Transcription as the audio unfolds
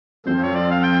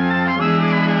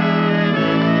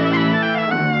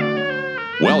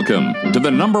Welcome to the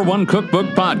 #1 cookbook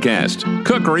podcast,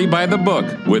 Cookery by the Book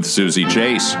with Susie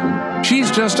Chase.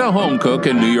 She's just a home cook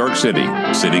in New York City,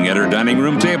 sitting at her dining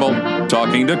room table,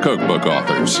 talking to cookbook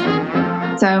authors.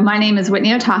 So my name is Whitney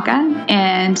Otaka,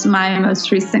 and my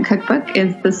most recent cookbook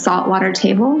is The Saltwater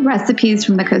Table, Recipes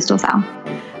from the Coastal South.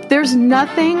 There's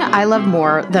nothing I love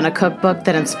more than a cookbook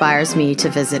that inspires me to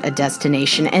visit a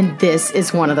destination, and this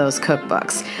is one of those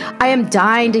cookbooks. I am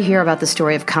dying to hear about the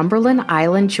story of Cumberland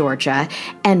Island, Georgia,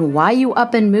 and why you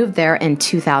up and moved there in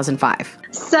 2005.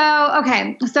 So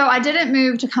I didn't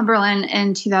move to Cumberland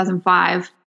in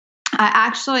 2005.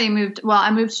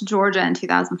 I moved to Georgia in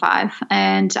 2005.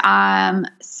 And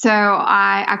so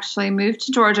I actually moved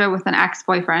to Georgia with an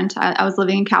ex-boyfriend. I was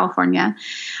living in California.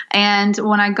 And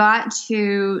when I got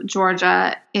to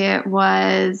Georgia, it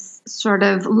was sort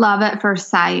of love at first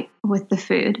sight with the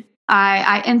food.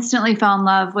 I instantly fell in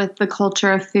love with the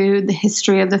culture of food, the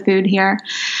history of the food here.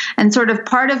 And sort of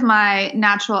part of my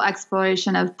natural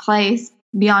exploration of place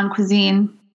beyond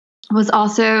cuisine was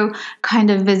also kind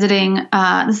of visiting,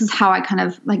 this is how I kind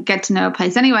of like get to know a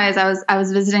place. Anyways, I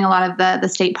was visiting a lot of the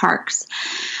state parks.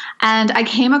 And I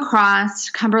came across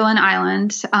Cumberland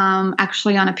Island,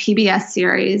 actually on a PBS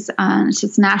series. It's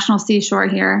just National Seashore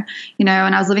here, and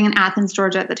I was living in Athens,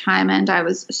 Georgia at the time, and I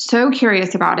was so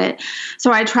curious about it.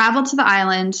 So I traveled to the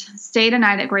island, stayed a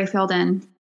night at Grayfield Inn,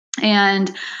 and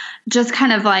just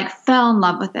kind of like fell in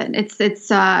love with it. It's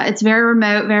very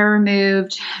remote, very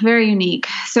removed, very unique.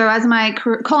 So as my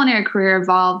culinary career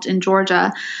evolved in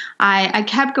Georgia, I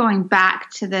kept going back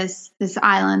to this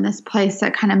island, this place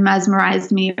that kind of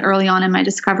mesmerized me early on in my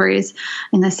discoveries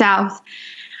in the South.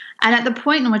 And at the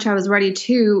point in which I was ready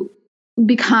to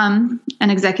become an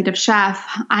executive chef,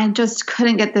 I just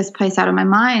couldn't get this place out of my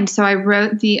mind. So I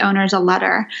wrote the owners a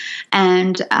letter,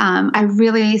 and I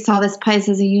really saw this place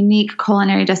as a unique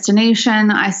culinary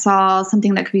destination. I saw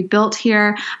something that could be built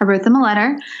here. I wrote them a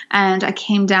letter, and I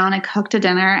came down, I cooked a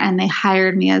dinner, and they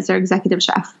hired me as their executive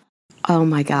chef. Oh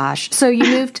my gosh. So you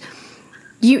moved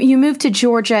You moved to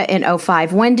Georgia in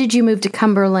 2005. When did you move to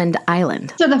Cumberland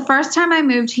Island? So the first time I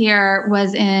moved here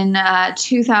was in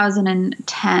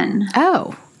 2010.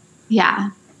 Oh.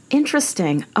 Yeah.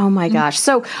 Interesting. Oh my gosh.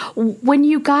 So when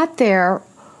you got there,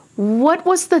 what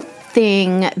was the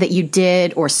thing that you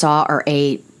did or saw or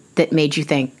ate that made you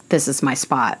think, this is my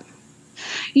spot?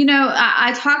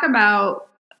 I talk about,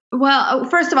 well,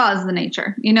 first of all, is the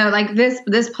nature. Like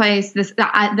this place,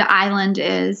 the island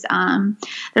is.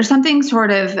 There's something sort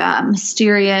of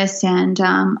mysterious and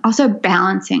also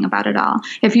balancing about it all.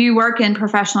 If you work in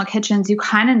professional kitchens, you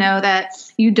kind of know that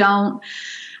you don't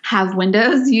have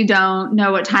windows. You don't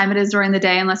know what time it is during the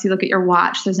day unless you look at your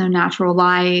watch. There's no natural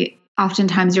light.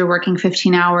 Oftentimes you're working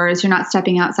 15 hours. You're not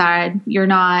stepping outside. You're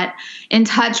not in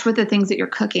touch with the things that you're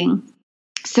cooking.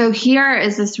 So here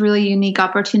is this really unique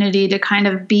opportunity to kind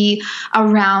of be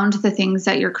around the things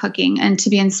that you're cooking and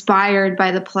to be inspired by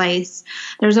the place.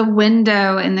 There's a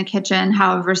window in the kitchen,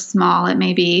 however small it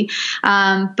may be.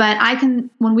 But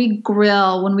when we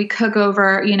grill, when we cook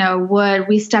over, wood,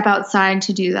 we step outside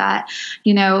to do that.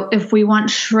 If we want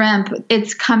shrimp,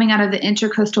 it's coming out of the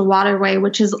Intercoastal Waterway,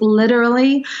 which is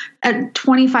literally at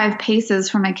 25 paces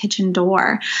from my kitchen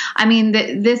door. I mean,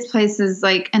 this place is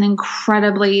like an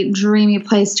incredibly dreamy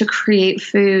place to create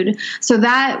food. So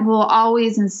that will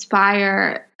always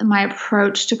inspire my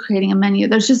approach to creating a menu.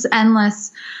 There's just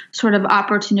endless sort of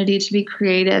opportunity to be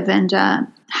creative and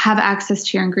have access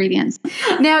to your ingredients.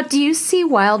 Now, do you see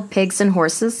wild pigs and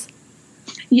horses?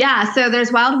 Yeah, so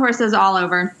there's wild horses all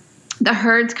over. The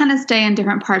herds kind of stay in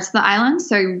different parts of the island.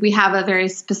 So we have a very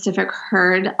specific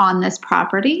herd on this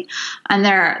property. And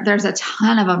there's a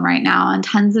ton of them right now and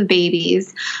tons of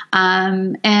babies.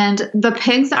 And the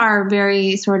pigs are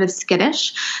very sort of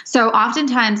skittish. So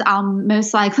oftentimes I'll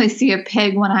most likely see a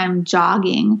pig when I'm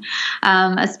jogging,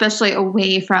 especially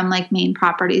away from like main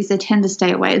properties. They tend to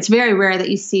stay away. It's very rare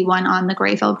that you see one on the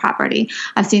Grayfield property.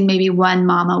 I've seen maybe one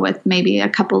mama with maybe a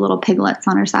couple little piglets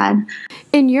on her side.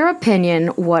 In your opinion,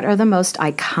 what are the most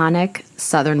iconic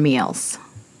Southern meals?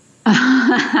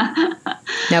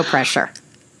 No pressure.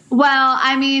 Well,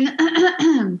 I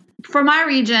mean, for my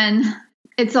region,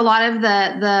 it's a lot of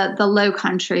the low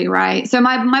country, right? So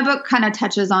my book kind of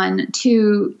touches on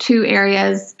two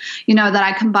areas, that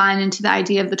I combine into the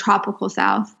idea of the tropical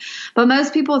South. But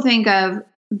most people think of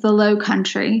the low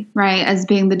country, right, as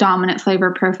being the dominant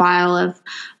flavor profile of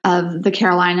the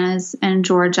Carolinas and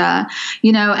Georgia,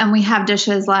 and we have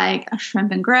dishes like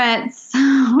shrimp and grits,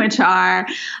 which are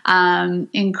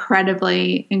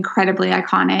incredibly, incredibly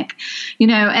iconic,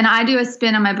 and I do a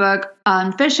spin on my book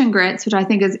fish and grits, which I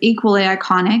think is equally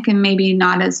iconic and maybe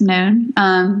not as known.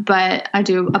 But I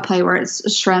do a play where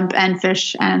it's shrimp and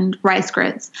fish and rice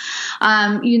grits.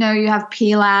 You have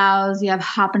pilaus, you have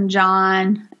Hoppin'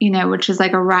 John, which is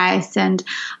like a rice and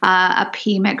a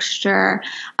pea mixture.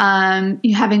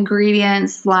 You have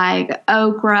ingredients like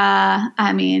okra.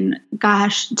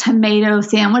 Tomato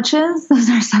sandwiches. Those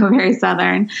are so very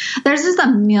Southern. There's just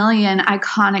a million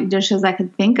iconic dishes I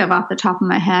could think of off the top of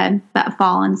my head that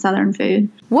fall in Southern food.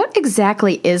 What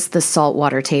exactly is the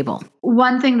saltwater table?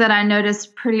 One thing that I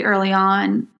noticed pretty early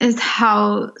on is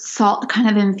how salt kind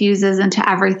of infuses into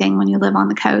everything when you live on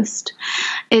the coast.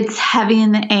 It's heavy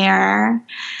in the air.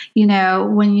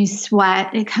 When you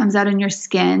sweat, it comes out in your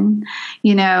skin.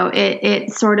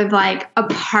 It's sort of like a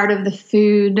part of the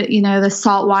food. The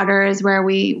salt water is where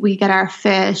we get our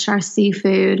fish, our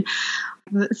seafood.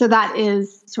 So that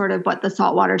is sort of what the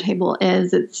saltwater table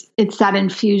is. It's that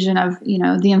infusion of,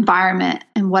 the environment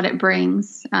and what it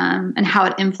brings and how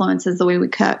it influences the way we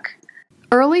cook.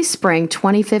 Early spring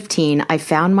 2015, I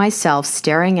found myself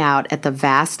staring out at the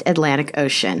vast Atlantic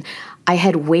Ocean. I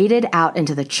had waded out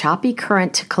into the choppy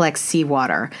current to collect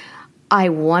seawater. I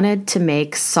wanted to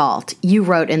make salt, you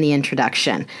wrote in the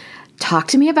introduction. Talk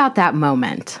to me about that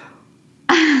moment.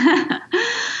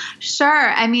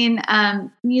 Sure. I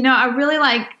really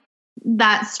like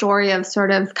that story of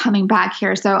sort of coming back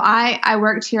here. So I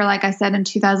worked here, like I said, in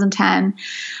 2010,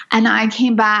 and I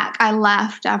came back. I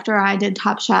left after I did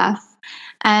Top Chef,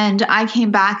 and I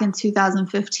came back in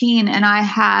 2015, and I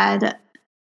had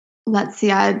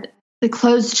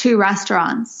closed 2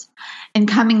 restaurants in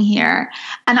coming here.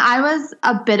 And I was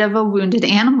a bit of a wounded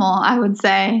animal, I would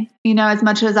say, as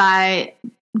much as I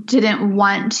didn't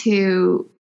want to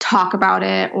talk about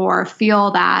it or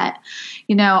feel that,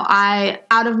 I,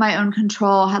 out of my own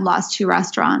control, had lost 2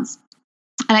 restaurants.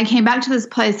 And I came back to this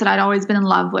place that I'd always been in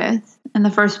love with, and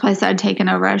the first place I'd taken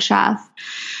over as chef.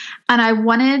 And I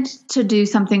wanted to do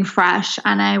something fresh,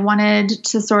 and I wanted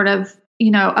to sort of,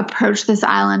 approach this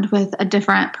island with a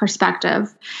different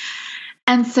perspective.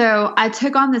 And so I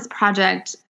took on this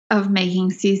project of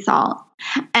making sea salt.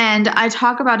 And I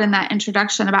talk about in that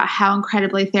introduction about how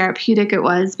incredibly therapeutic it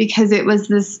was, because it was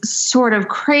this sort of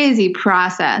crazy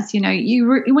process.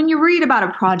 When you read about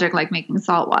a project like making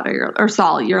salt water or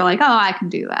salt, you're like, oh, I can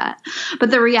do that.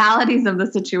 But the realities of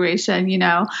the situation,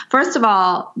 first of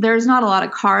all, there's not a lot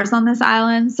of cars on this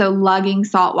island. So lugging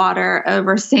salt water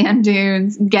over sand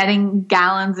dunes, getting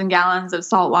gallons and gallons of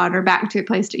salt water back to a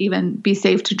place to even be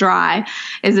safe to dry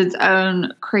is its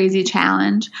own crazy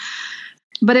challenge.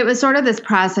 But it was sort of this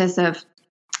process of,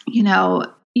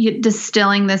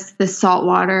 distilling this salt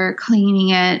water, cleaning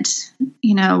it,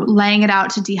 laying it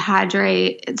out to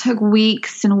dehydrate. It took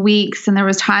weeks and weeks. And there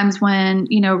was times when,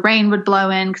 rain would blow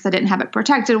in because I didn't have it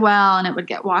protected well, and it would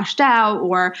get washed out,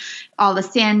 or all the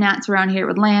sand gnats around here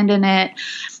would land in it.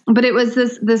 But it was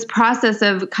this process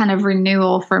of kind of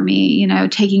renewal for me,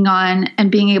 taking on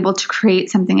and being able to create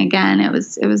something again. It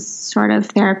was sort of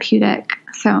therapeutic.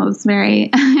 So it was very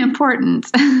important.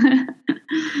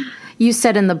 You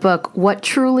said in the book, what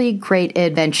truly great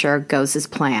adventure goes as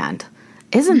planned.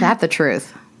 Isn't that the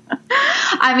truth?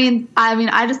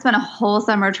 I just spent a whole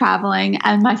summer traveling,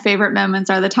 and my favorite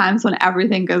moments are the times when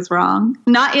everything goes wrong.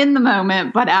 Not in the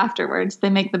moment, but afterwards.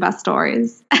 They make the best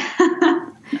stories.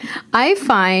 I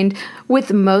find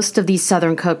with most of these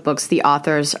Southern cookbooks, the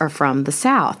authors are from the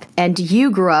South, and you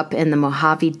grew up in the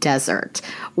Mojave Desert.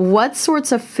 What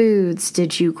sorts of foods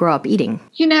did you grow up eating?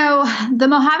 The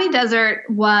Mojave Desert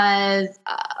was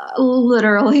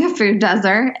literally a food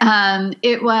desert.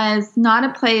 It was not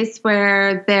a place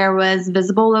where there was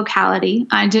visible locality.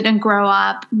 I didn't grow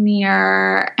up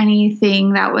near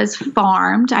anything that was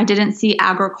farmed. I didn't see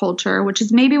agriculture, which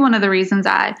is maybe one of the reasons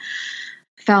I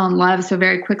fell in love so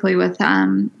very quickly with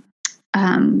Southern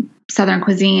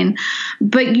cuisine.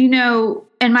 But,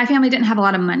 and my family didn't have a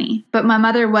lot of money, but my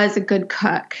mother was a good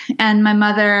cook. And my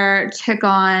mother took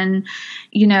on,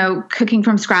 cooking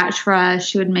from scratch for us.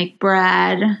 She would make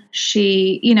bread.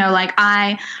 She,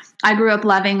 I grew up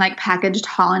loving packaged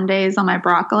hollandaise on my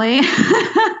broccoli.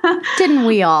 Didn't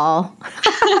we all?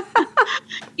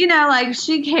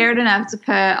 She cared enough to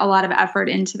put a lot of effort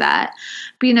into that.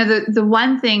 But, the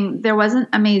one thing, there wasn't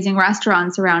amazing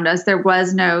restaurants around us. There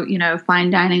was no, fine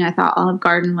dining. I thought Olive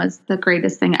Garden was the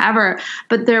greatest thing ever.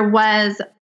 But there was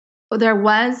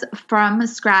from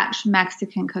scratch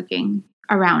Mexican cooking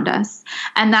around us.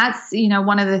 And that's,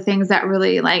 one of the things that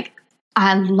really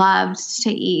I loved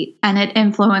to eat, and it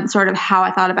influenced sort of how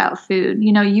I thought about food.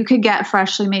 You know, you could get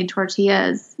freshly made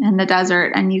tortillas in the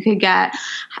desert, and you could get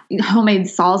homemade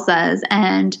salsas,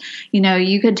 and, you know,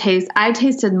 I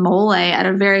tasted mole at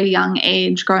a very young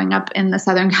age growing up in the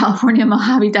Southern California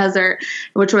Mojave Desert,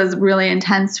 which was really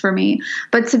intense for me.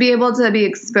 But to be able to be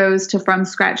exposed to from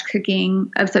scratch cooking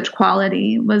of such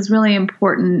quality was really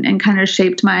important and kind of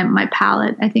shaped my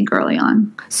palate, I think, early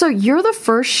on. So you're the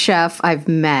first chef I've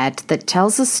met that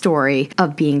tells a story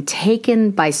of being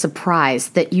taken by surprise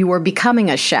that you were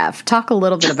becoming a chef. Talk a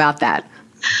little bit about that.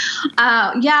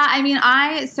 Yeah, I mean,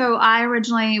 I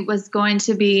originally was going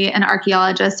to be an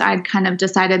archaeologist. I'd kind of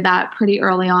decided that pretty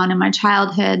early on in my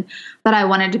childhood that I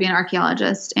wanted to be an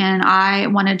archaeologist. And I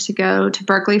wanted to go to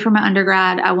Berkeley for my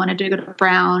undergrad. I wanted to go to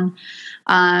Brown.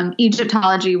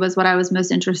 Egyptology was what I was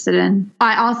most interested in.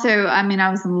 I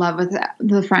was in love with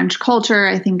the French culture.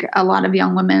 I think a lot of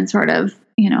young women sort of,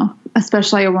 you know,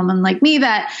 especially a woman like me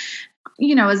that,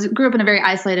 you know, grew up in a very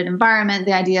isolated environment,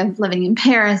 the idea of living in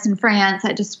Paris and France,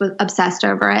 I just was obsessed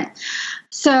over it.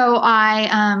 So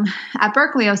at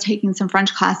Berkeley, I was taking some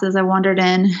French classes. I wandered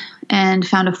in and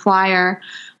found a flyer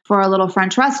for a little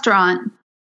French restaurant.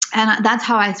 And that's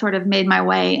how I sort of made my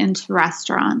way into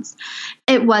restaurants.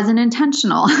 It wasn't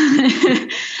intentional.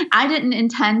 I didn't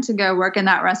intend to go work in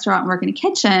that restaurant, work in a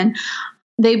kitchen.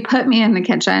 They put me in the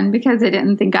kitchen because they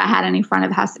didn't think I had any front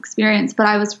of house experience, but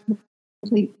I was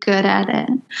really good at it.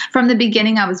 From the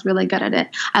beginning, I was really good at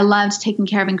it. I loved taking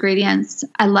care of ingredients.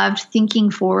 I loved thinking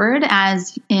forward,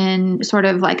 as in sort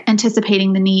of like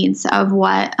anticipating the needs of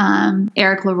what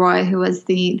Eric Leroy, who was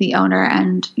the owner,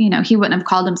 and, you know, he wouldn't have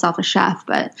called himself a chef,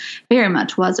 but very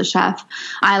much was a chef.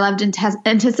 I loved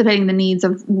anticipating the needs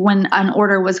of when an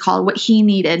order was called, what he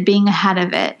needed, being ahead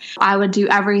of it. I would do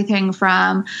everything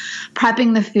from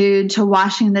prepping the food to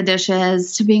washing the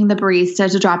dishes to being the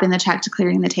barista to dropping the check to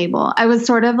clearing the table. I was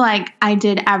sort of like, I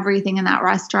did everything in that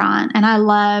restaurant, and I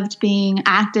loved being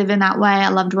active in that way. I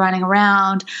loved running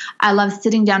around. I loved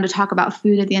sitting down to talk about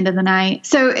food at the end of the night.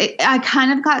 So I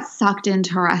kind of got sucked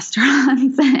into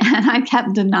restaurants, and I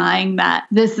kept denying that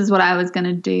this is what I was going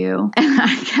to do. And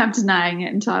I kept denying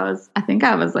it until I think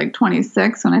I was like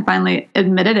 26 when I finally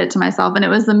admitted it to myself. And it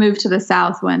was the move to the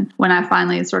South when I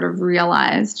finally sort of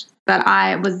realized that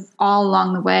I was all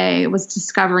along the way was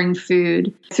discovering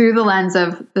food through the lens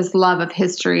of this love of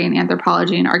history and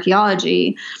anthropology and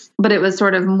archaeology, but it was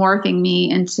sort of morphing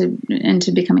me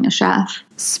into becoming a chef.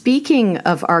 Speaking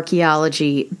of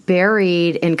archaeology,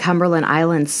 buried in Cumberland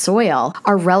Island's soil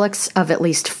are relics of at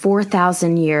least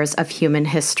 4,000 years of human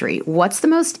history. What's the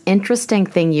most interesting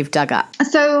thing you've dug up?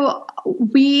 So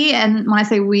and when I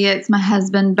say we, it's my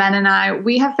husband, Ben, and I,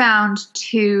 we have found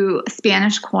 2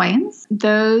 Spanish coins.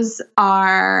 Those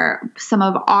are some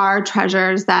of our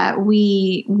treasures that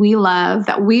we love,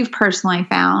 that we've personally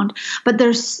found. But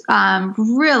there's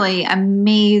really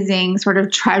amazing sort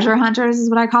of treasure hunters is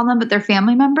what I call them, but they're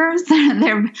family members.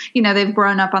 They've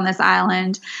grown up on this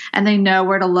island and they know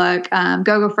where to look.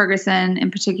 Gogo Ferguson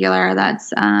in particular,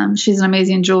 she's an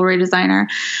amazing jewelry designer.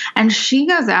 And she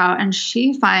goes out and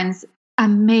she finds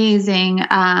amazing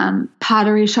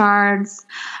pottery shards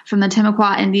from the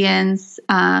Timucua Indians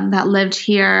that lived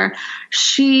here.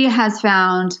 She has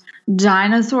found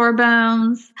dinosaur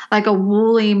bones, like a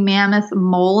woolly mammoth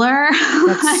molar.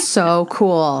 That's so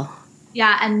cool.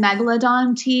 Yeah, and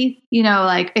megalodon teeth,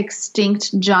 like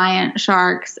extinct giant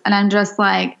sharks. And I'm just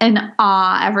like in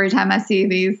awe every time I see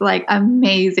these, like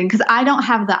amazing, because I don't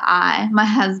have the eye. My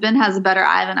husband has a better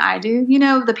eye than I do.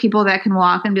 The people that can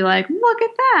walk and be like, look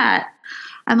at that.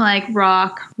 I'm like,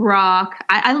 rock.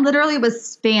 I literally was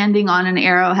standing on an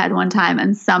arrowhead one time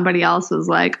and somebody else was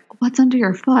like, what's under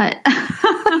your foot?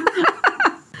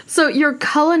 So your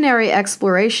culinary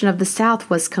exploration of the South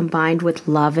was combined with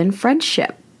love and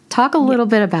friendship. Talk a little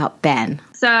bit about Ben.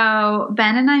 So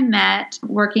Ben and I met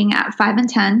working at 5 and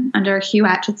 10 under Hugh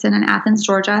Atchison in Athens,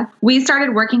 Georgia. We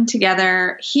started working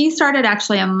together. He started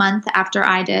actually a month after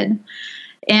I did.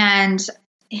 And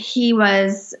he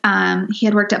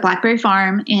had worked at Blackberry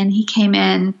Farm, and he came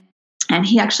in and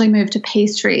he actually moved to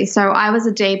pastry. So I was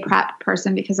a day prep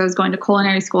person because I was going to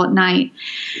culinary school at night.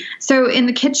 So in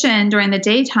the kitchen during the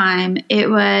daytime, it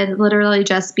would literally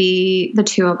just be the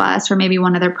 2 of us or maybe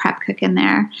one other prep cook in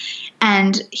there.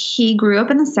 And he grew up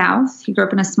in the South. He grew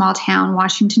up in a small town,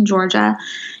 Washington, Georgia.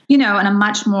 in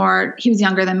a he was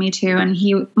younger than me too, and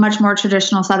he much more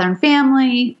traditional Southern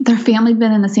family. Their family had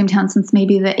been in the same town since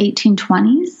maybe the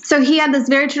 1820s. So he had this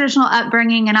very traditional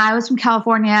upbringing, and I was from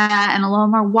California and a little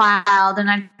more wild, and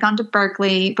I'd gone to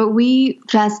Berkeley, but we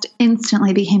just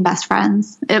instantly became best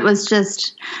friends. It was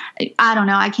just, I don't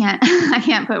know, I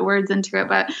can't put words into it,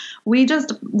 but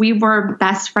we were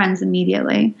best friends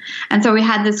immediately. And so we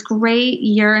had this great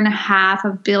year and a half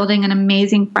of building an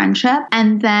amazing friendship.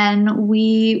 And then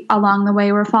we, along the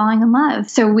way, were falling in love.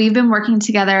 So we've been working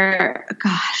together,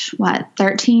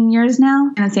 13 years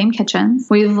now in the same kitchens.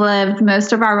 We've lived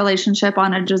most of our relationship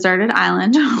on a deserted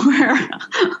island where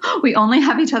we only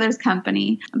have each other's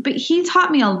company. But he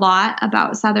taught me a lot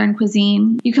about Southern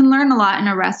cuisine. You can learn a lot in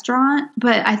a restaurant,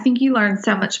 but I think you learn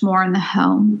so much more in the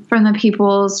home from the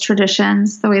people's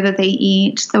traditions, the way that they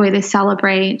eat, the way they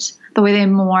celebrate, the way they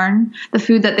mourn, the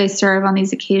food that they serve on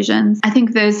these occasions. I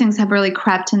think those things have really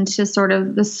crept into sort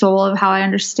of the soul of how I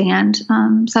understand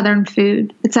Southern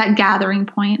food. It's that gathering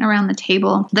point around the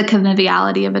table, the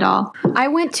conviviality of it all. I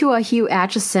went to a Hugh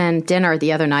Acheson dinner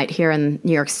the other night here in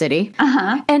New York City,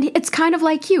 and it's kind of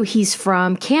like you. He's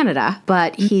from Canada,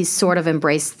 but he's sort of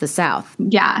embraced the South.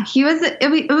 Yeah, he was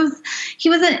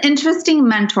an interesting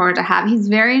mentor to have. He's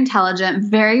very intelligent,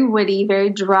 very witty, very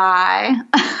dry.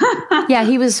 Yeah,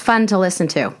 he was fun to listen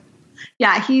to.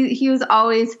 Yeah, he was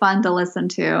always fun to listen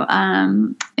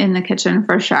to in the kitchen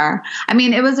for sure. I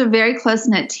mean, it was a very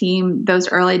close-knit team those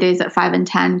early days at 5 and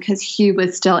 10 because Hugh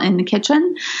was still in the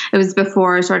kitchen. It was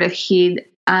before sort of he'd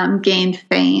gained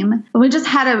fame. We just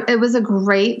it was a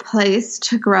great place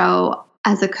to grow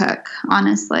as a cook,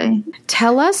 honestly.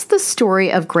 Tell us the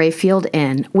story of Grayfield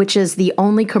Inn, which is the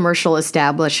only commercial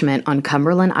establishment on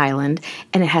Cumberland Island,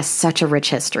 and it has such a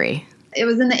rich history. It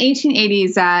was in the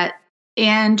 1880s that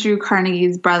Andrew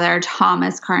Carnegie's brother,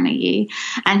 Thomas Carnegie,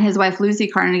 and his wife, Lucy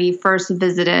Carnegie, first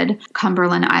visited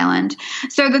Cumberland Island.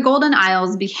 So the Golden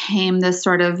Isles became this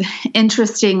sort of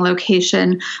interesting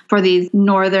location for these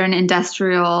northern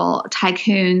industrial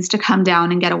tycoons to come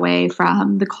down and get away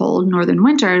from the cold northern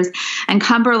winters. And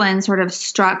Cumberland sort of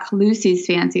struck Lucy's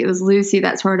fancy. It was Lucy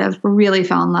that sort of really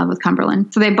fell in love with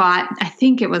Cumberland. So they bought, I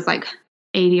think it was like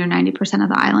 80 or 90% of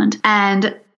the island.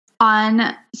 And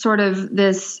on sort of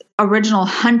this original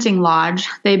hunting lodge,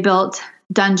 they built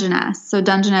Dungeness. So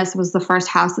Dungeness was the first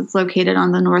house that's located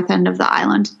on the north end of the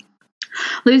island.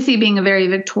 Lucy, being a very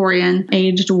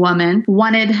Victorian-aged woman,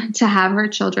 wanted to have her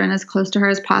children as close to her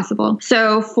as possible.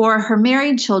 So for her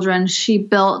married children, she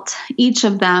built each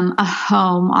of them a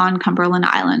home on Cumberland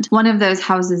Island. One of those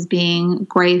houses being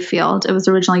Grayfield. It was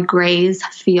originally Gray's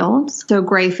Fields. So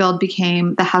Grayfield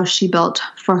became the house she built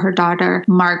for her daughter,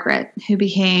 Margaret, who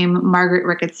became Margaret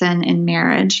Ricketson in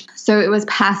marriage. So it was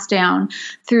passed down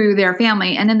through their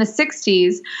family. And in the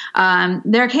 60s,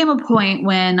 there came a point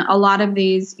when a lot of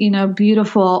these,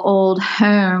 beautiful old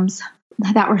homes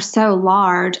that were so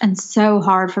large and so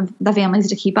hard for the families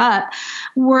to keep up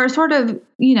were sort of,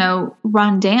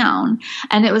 run down.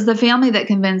 And it was the family that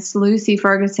convinced Lucy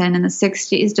Ferguson in the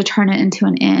 60s to turn it into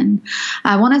an inn.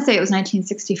 I want to say it was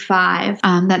 1965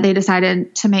 that they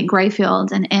decided to make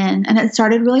Grayfield an inn. And it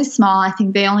started really small. I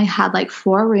think they only had like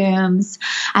 4 rooms.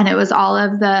 And it was all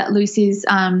of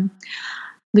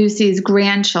Lucy's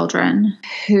grandchildren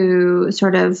who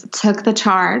sort of took the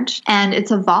charge, and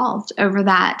it's evolved over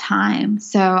that time.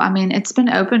 So, it's been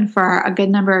open for a good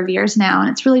number of years now, and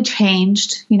it's really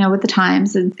changed, with the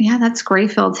times. And yeah, that's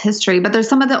Grayfield's history. But there's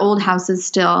some of the old houses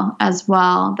still as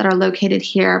well that are located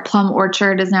here. Plum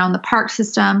Orchard is now in the park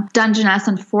system. Dungeness,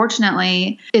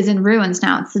 unfortunately, is in ruins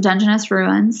now. It's the Dungeness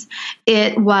ruins.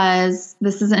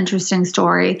 This is an interesting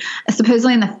story.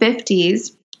 Supposedly in the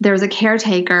 50s, there was a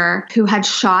caretaker who had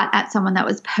shot at someone that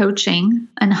was poaching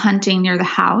and hunting near the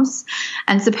house.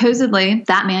 And supposedly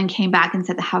that man came back and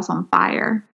set the house on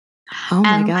fire. Oh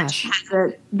my gosh.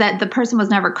 That the person was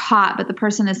never caught, but the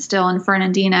person is still in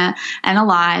Fernandina and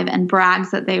alive and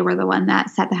brags that they were the one that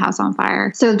set the house on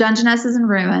fire. So Dungeness is in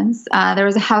ruins. There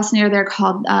was a house near there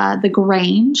called the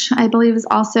Grange, I believe is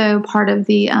also part of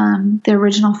the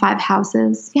original 5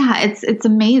 houses. Yeah, it's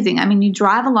amazing. You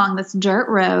drive along this dirt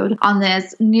road on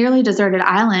this nearly deserted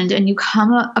island and you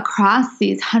come across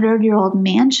these 100-year-old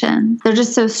mansions. They're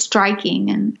just so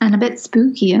striking and a bit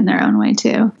spooky in their own way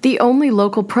too. The only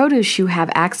local produce produce you have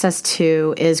access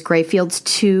to is Grayfield's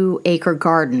 2-acre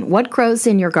garden. What grows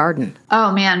in your garden?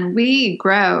 Oh man, we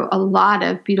grow a lot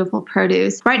of beautiful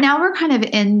produce. Right now we're kind of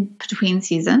in between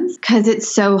seasons because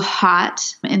it's so hot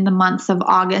in the months of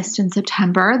August and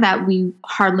September that we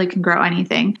hardly can grow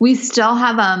anything. We still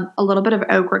have a little bit of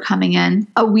okra coming in.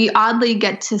 We oddly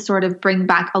get to sort of bring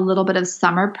back a little bit of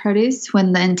summer produce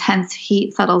when the intense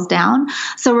heat settles down.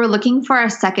 So we're looking for a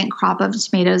second crop of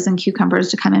tomatoes and cucumbers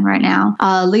to come in right now.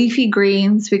 Leafy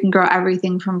greens, we can grow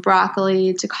everything from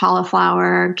broccoli to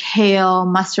cauliflower, kale,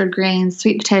 mustard greens,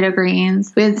 sweet potato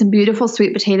greens. We had some beautiful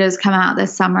sweet potatoes come out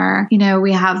this summer. You know,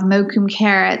 we have mokum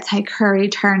carrots, high curry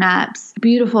turnips,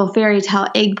 beautiful fairy tale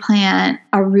eggplant,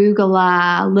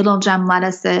 arugula, little gem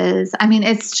lettuces. I mean,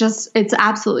 it's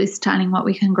absolutely stunning what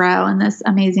we can grow in this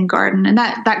amazing garden. And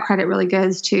that credit really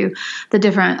goes to the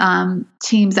different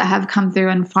teams that have come through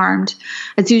and farmed.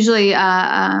 It's usually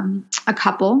a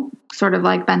couple, sort of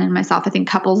like Ben and myself. I think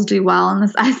couples do well in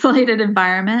this isolated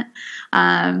environment.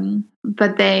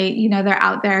 But they're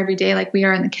out there every day like we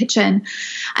are in the kitchen.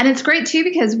 And it's great too,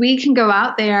 because we can go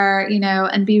out there,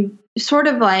 and be sort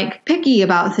of like picky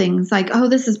about things like, oh,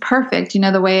 this is perfect,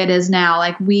 the way it is now.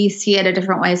 Like we see it a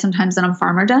different way sometimes than a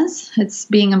farmer does. It's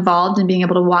being involved and being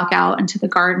able to walk out into the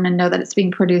garden and know that it's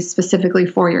being produced specifically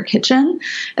for your kitchen.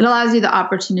 It allows you the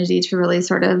opportunity to really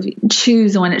sort of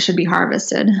choose when it should be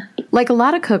harvested. Like a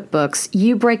lot of cookbooks,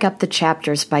 you break up the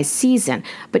chapters by season,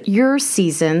 but your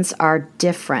seasons are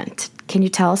different. Can you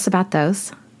tell us about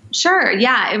those? Sure.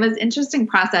 Yeah. It was an interesting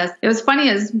process. It was funny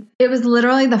as it was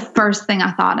literally the first thing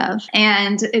I thought of.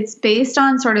 And it's based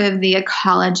on sort of the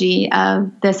ecology of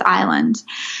this island.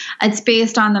 It's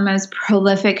based on the most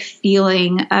prolific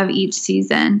feeling of each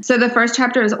season. So the first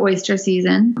chapter is oyster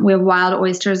season. We have wild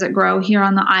oysters that grow here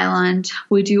on the island.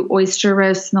 We do oyster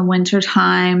roasts in the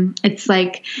wintertime. It's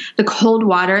like the cold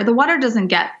water. The water doesn't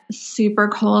get super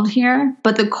cold here,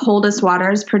 but the coldest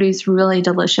waters produce really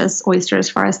delicious oysters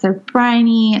for us. They're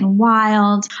briny and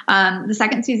wild. The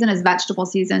second season is vegetable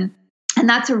season. And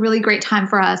that's a really great time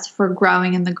for us for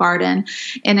growing in the garden.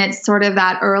 And it's sort of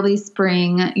that early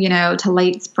spring, to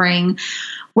late spring,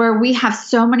 where we have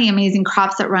so many amazing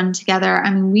crops that run together.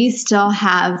 I mean, we still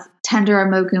have tender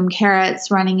mokum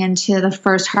carrots running into the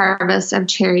first harvest of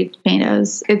cherry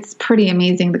tomatoes. It's pretty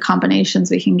amazing the combinations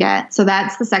we can get. So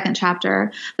that's the second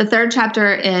chapter. The third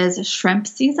chapter is shrimp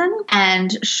season.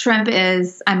 And shrimp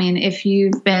is, if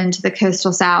you've been to the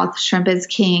coastal South, shrimp is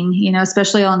king,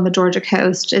 especially along the Georgia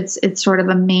coast. It's sort of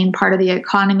a main part of the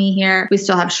economy here. We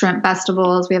still have shrimp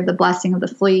festivals. We have the Blessing of the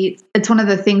Fleet. It's one of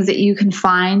the things that you can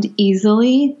find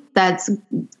easily that's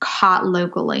caught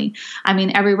locally.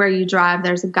 Everywhere you drive,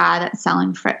 there's a guy that's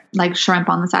selling shrimp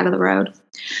on the side of the road.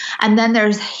 And then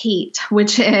there's heat,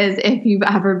 which is, if you've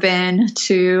ever been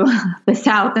to the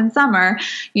South in summer,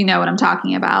 you know what I'm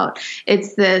talking about.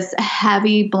 It's this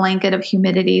heavy blanket of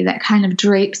humidity that kind of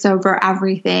drapes over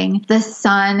everything. The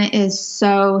sun is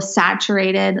so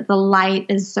saturated. The light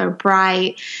is so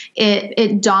bright.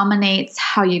 It dominates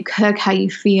how you cook, how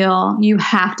you feel. You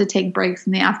have to take breaks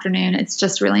in the afternoon. It's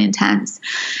just really intense.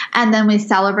 And then we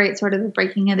celebrate sort of the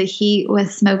breaking of the heat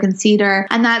with smoke and cedar.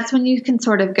 And that's when you can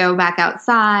sort of go back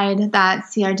outside.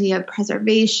 That's the idea of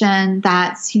preservation.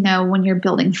 That's, when you're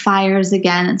building fires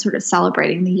again and sort of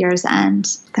celebrating the year's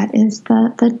end. That is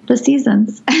the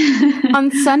seasons.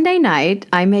 On Sunday night,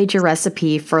 I made your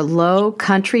recipe for low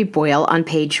country boil on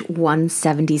page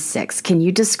 176. Can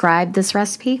you describe this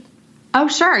recipe? Oh,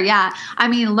 sure. Yeah.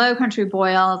 Low country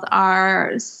boils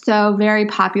are so very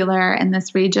popular in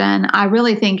this region. I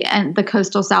really think in the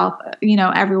coastal South,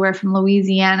 everywhere from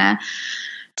Louisiana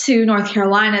to North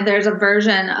Carolina, there's a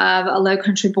version of a low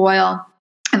country boil.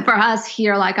 And for us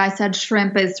here, like I said,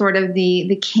 shrimp is sort of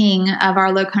the king of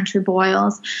our low country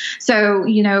boils. So,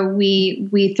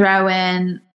 we throw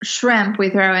in shrimp, we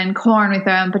throw in corn, we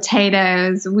throw in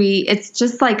potatoes. It's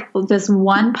just like this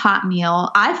one pot meal.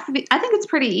 I think it's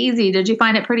pretty easy. Did you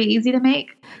find it pretty easy to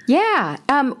make? Yeah.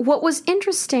 What was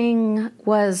interesting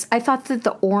was I thought that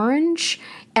the orange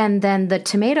and then the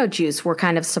tomato juice were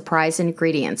kind of surprise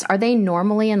ingredients. Are they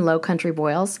normally in low country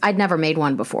boils? I'd never made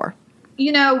one before.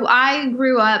 I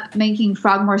grew up making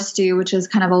Frogmore stew, which is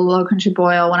kind of a low country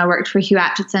boil when I worked for Hugh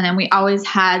Atchison, and we always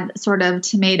had sort of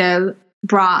tomato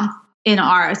broth in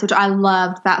ours, which I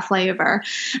loved that flavor.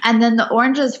 And then the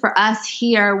oranges for us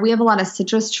here, we have a lot of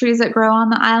citrus trees that grow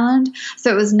on the island.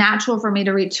 So it was natural for me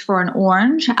to reach for an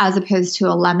orange as opposed to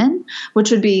a lemon, which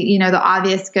would be, the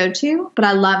obvious go-to. But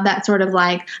I love that sort of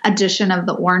like addition of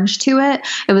the orange to it.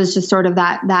 It was just sort of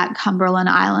that Cumberland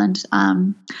Island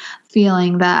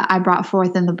feeling that I brought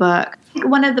forth in the book.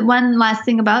 One last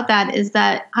thing about that is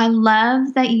that I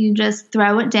love that you just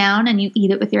throw it down and you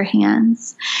eat it with your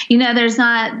hands. There's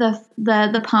not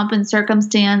the pomp and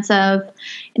circumstance of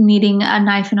needing a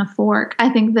knife and a fork. I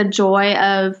think the joy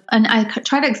of, and I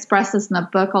try to express this in the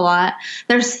book a lot,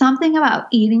 there's something about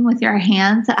eating with your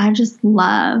hands that I just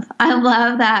love. I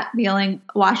love that feeling.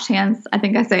 Washed hands, I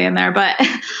think I say in there, but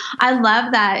I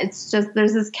love that. It's just,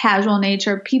 there's this casual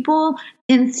nature. People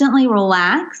instantly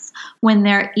relax when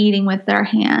they're eating with their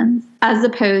hands, as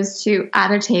opposed to at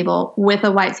a table with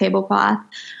a white tablecloth,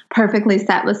 perfectly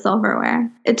set with silverware.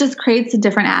 It just creates a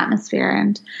different atmosphere.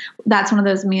 And that's one of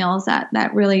those meals that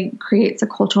really creates a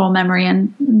cultural memory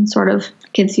and sort of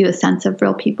gives you a sense of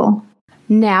real people.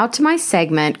 Now to my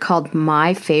segment called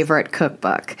My Favorite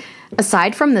Cookbook.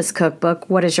 Aside from this cookbook,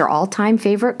 what is your all-time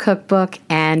favorite cookbook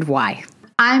and why?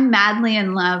 I'm madly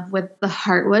in love with the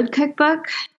Heartwood Cookbook.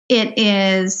 It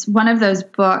is one of those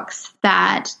books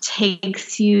that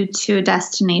takes you to a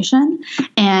destination,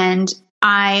 and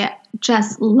I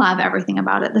just love everything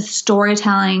about it. The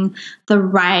storytelling, the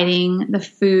writing, the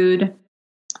food,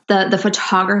 the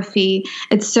photography.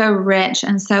 It's so rich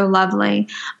and so lovely.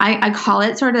 I call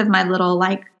it sort of my little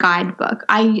guidebook.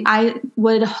 I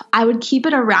would keep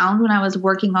it around when I was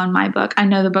working on my book. I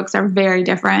know the books are very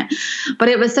different, but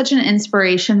it was such an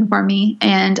inspiration for me.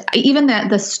 And even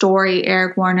the story,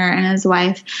 Eric Warner and his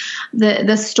wife,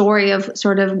 the story of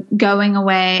sort of going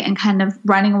away and kind of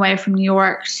running away from New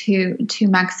York to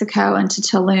Mexico and to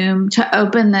Tulum to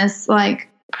open this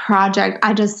project.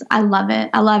 I love it.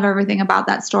 I love everything about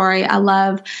that story. I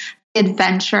love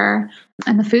adventure,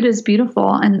 and the food is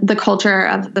beautiful, and the culture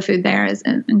of the food there is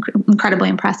incredibly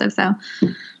impressive. So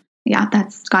yeah,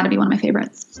 that's got to be one of my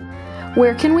favorites.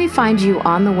 Where can we find you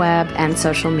on the web and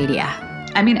social media?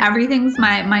 I mean, everything's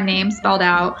my name spelled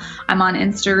out. I'm on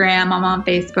Instagram, I'm on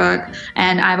Facebook,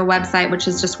 and I have a website, which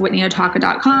is just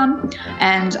whitneyotaka.com.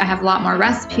 And I have a lot more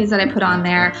recipes that I put on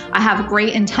there. I have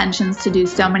great intentions to do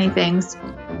so many things,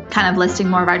 kind of listing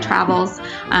more of our travels.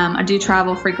 I do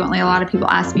travel frequently. A lot of people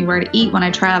ask me where to eat when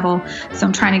I travel. So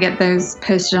I'm trying to get those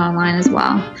posted online as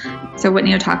well. So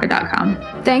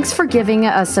whitneyotaka.com. Thanks for giving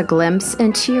us a glimpse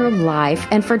into your life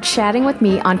and for chatting with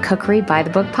me on Cookery by the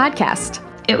Book podcast.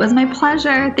 It was my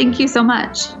pleasure. Thank you so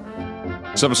much.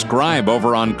 Subscribe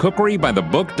over on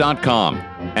cookerybythebook.com.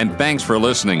 And thanks for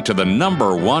listening to the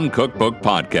 #1 cookbook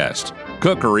podcast,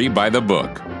 Cookery by the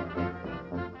Book.